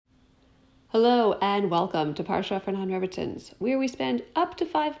Hello and welcome to Parsha for Non-Revitans, where we spend up to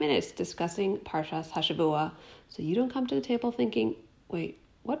 5 minutes discussing Parshas Hashavua, so you don't come to the table thinking, wait,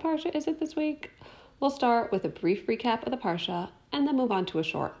 what Parsha is it this week? We'll start with a brief recap of the Parsha and then move on to a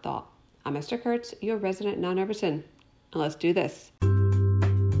short thought. I'm Esther Kurtz, your resident Non-Revitan, and let's do this.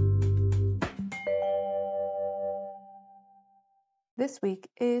 This week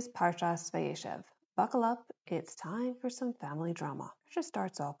is Parshas Vayeishev. Buckle up, it's time for some family drama. Parsha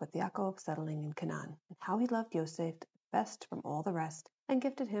starts off with Yaakov settling in Canaan and how he loved Yosef best from all the rest and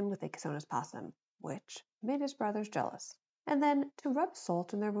gifted him with a kesonas pasam, which made his brothers jealous. And then, to rub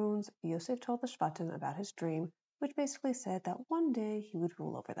salt in their wounds, Yosef told the Shvatim about his dream, which basically said that one day he would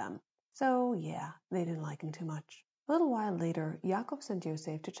rule over them. So yeah, they didn't like him too much. A little while later, Yaakov sent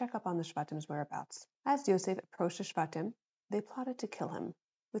Yosef to check up on the Shvatim's whereabouts. As Yosef approached the Shvatim, they plotted to kill him,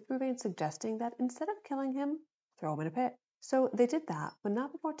 with Reuven suggesting that instead of killing him, throw him in a pit. So they did that, but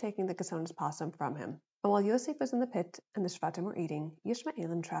not before taking the kesonas pasam from him. And while Yosef was in the pit and the Shvatim were eating,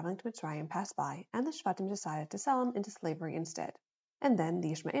 Yishmaelim traveling to Mitzrayim passed by, and the Shvatim decided to sell him into slavery instead. And then the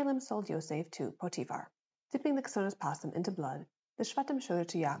Yishmaelim sold Yosef to Potiphar. Dipping the kesonas pasam into blood, the Shvatim showed it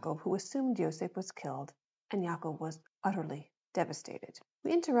to Yaakov, who assumed Yosef was killed, and Yaakov was utterly devastated.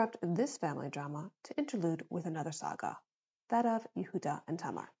 We interrupt this family drama to interlude with another saga, that of Yehuda and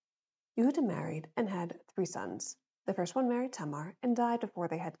Tamar. Yehuda married and had 3 sons. The first one married Tamar and died before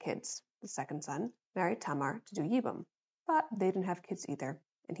they had kids. The second son married Tamar to do Yibum, but they didn't have kids either,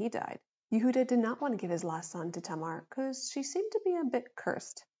 and he died. Yehuda did not want to give his last son to Tamar because she seemed to be a bit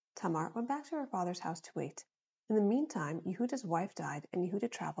cursed. Tamar went back to her father's house to wait. In the meantime, Yehuda's wife died and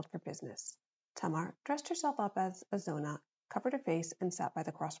Yehuda traveled for business. Tamar dressed herself up as a zona, covered her face, and sat by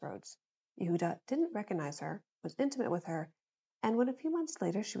the crossroads. Yehuda didn't recognize her, was intimate with her, and when a few months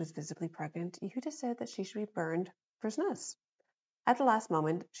later she was visibly pregnant, Yehuda said that she should be burned for znus. At the last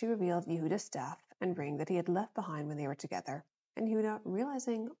moment, she revealed Yehuda's staff and ring that he had left behind when they were together, and Yehuda,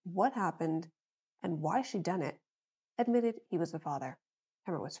 realizing what happened and why she'd done it, admitted he was the father.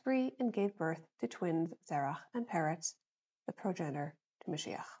 Tamar was free and gave birth to twins Zerach and Peretz, the progenitor to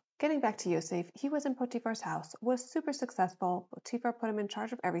Mashiach. Getting back to Yosef, he was in Potiphar's house, was super successful. Potiphar put him in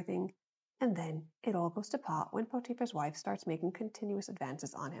charge of everything, and then it all goes to pot when Potiphar's wife starts making continuous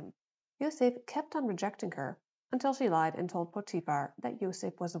advances on him. Yosef kept on rejecting her until she lied and told Potiphar that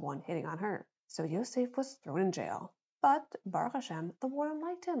Yosef was the one hitting on her. So Yosef was thrown in jail. But Baruch Hashem, the warden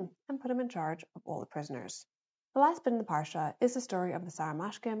liked him and put him in charge of all the prisoners. The last bit in the Parsha is the story of the Sarah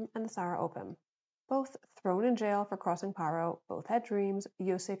Mashkim and the Sarah Opim. Both thrown in jail for crossing Paro, both had dreams.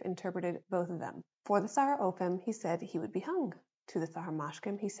 Yosef interpreted both of them. For the Sarah Opim, he said he would be hung. To the Sarah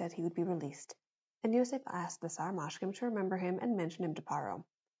Mashkim, he said he would be released. And Yosef asked the Sarah Mashkim to remember him and mention him to Paro.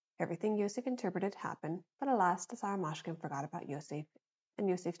 Everything Yosef interpreted happened, but alas, the Sarah Mashkim forgot about Yosef, and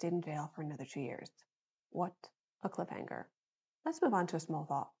Yosef stayed in jail for another 2 years. What a cliffhanger. Let's move on to a small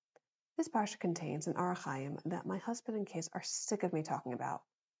thought. This parsha contains an Orach Chaim that my husband and kids are sick of me talking about,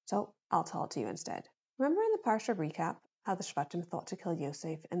 so I'll tell it to you instead. Remember in the parsha recap how the Shvatim thought to kill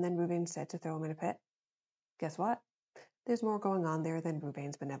Yosef and then Reuven said to throw him in a pit? Guess what? There's more going on there than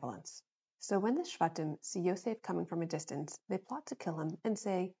Reuven's benevolence. So when the Shvatim see Yosef coming from a distance, they plot to kill him and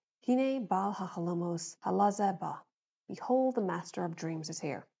say, Hine Baal HaChalomos Halazeh ba. Behold, the master of dreams is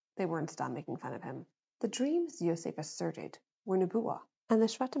here. They weren't stopped making fun of him. The dreams Yosef asserted were nebuah, and the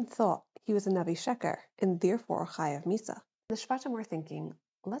Shvatim thought he was a Navi Sheker, and therefore Chayav Misa. The Shvatim were thinking,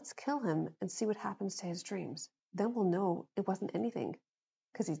 let's kill him and see what happens to his dreams. Then we'll know it wasn't anything,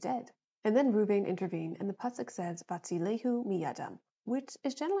 because he's dead. And then Reuven intervened, and the pasuk says, Vatzilehu miyadam, which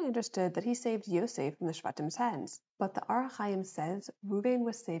is generally understood that he saved Yosef from the Shvatim's hands. But the Orach Chaim says Reuven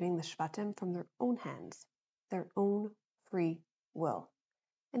was saving the Shvatim from their own hands, their own free will.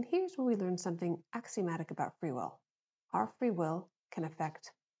 And here's where we learn something axiomatic about free will. Our free will can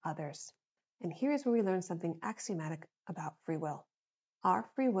affect others. And here's where we learn something axiomatic about free will. Our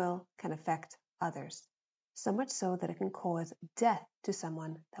free will can affect others, so much so that it can cause death to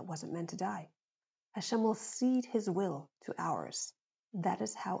someone that wasn't meant to die. Hashem will cede his will to ours. That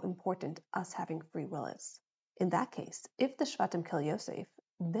is how important us having free will is. In that case, if the Shvatim kill Yosef,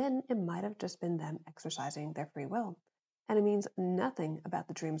 then it might have just been them exercising their free will, and it means nothing about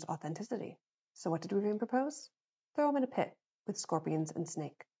the dream's authenticity. So what did Reuven propose? Throw him in a pit with scorpions and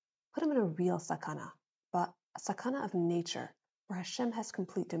snake. Put him in a real sakana, but a sakana of nature, where Hashem has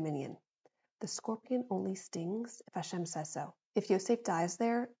complete dominion. The scorpion only stings if Hashem says so. If Yosef dies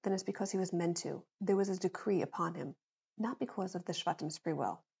there, then it's because he was meant to. There was a decree upon him, not because of the Shvatim's free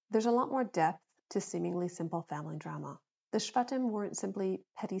will. There's a lot more depth to seemingly simple family drama. The Shvatim weren't simply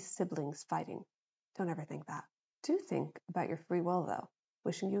petty siblings fighting. Don't ever think that. Do think about your free will, though.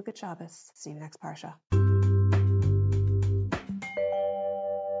 Wishing you a good Shabbos. See you next Parsha.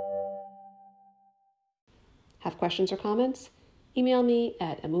 Have questions or comments? Email me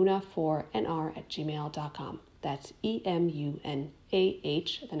at emunah4nr@gmail.com. That's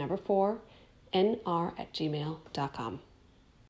EMUNAH, the number 4, NR@gmail.com.